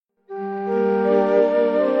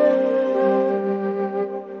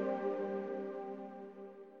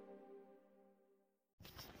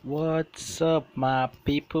What's up, my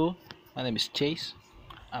people? My name is Chase.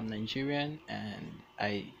 I'm Nigerian, and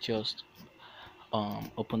I just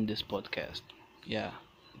opened this podcast. Yeah,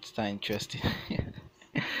 it's that interesting.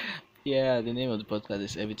 Yeah, the name of the podcast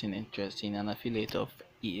is Everything Interesting, an affiliate of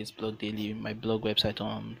ES Blog Daily, my blog website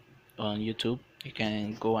on YouTube. You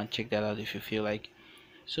can go and check that out if you feel like.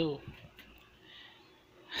 So,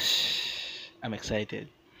 I'm excited.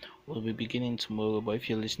 We'll be beginning tomorrow, but if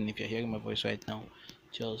you're listening, if you're hearing my voice right now,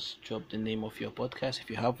 just drop the name of your podcast if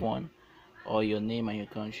you have one, or your name and your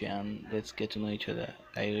country, and let's get to know each other.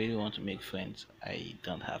 I really want to make friends. I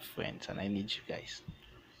don't have friends, and I need you guys.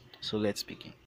 So let's begin.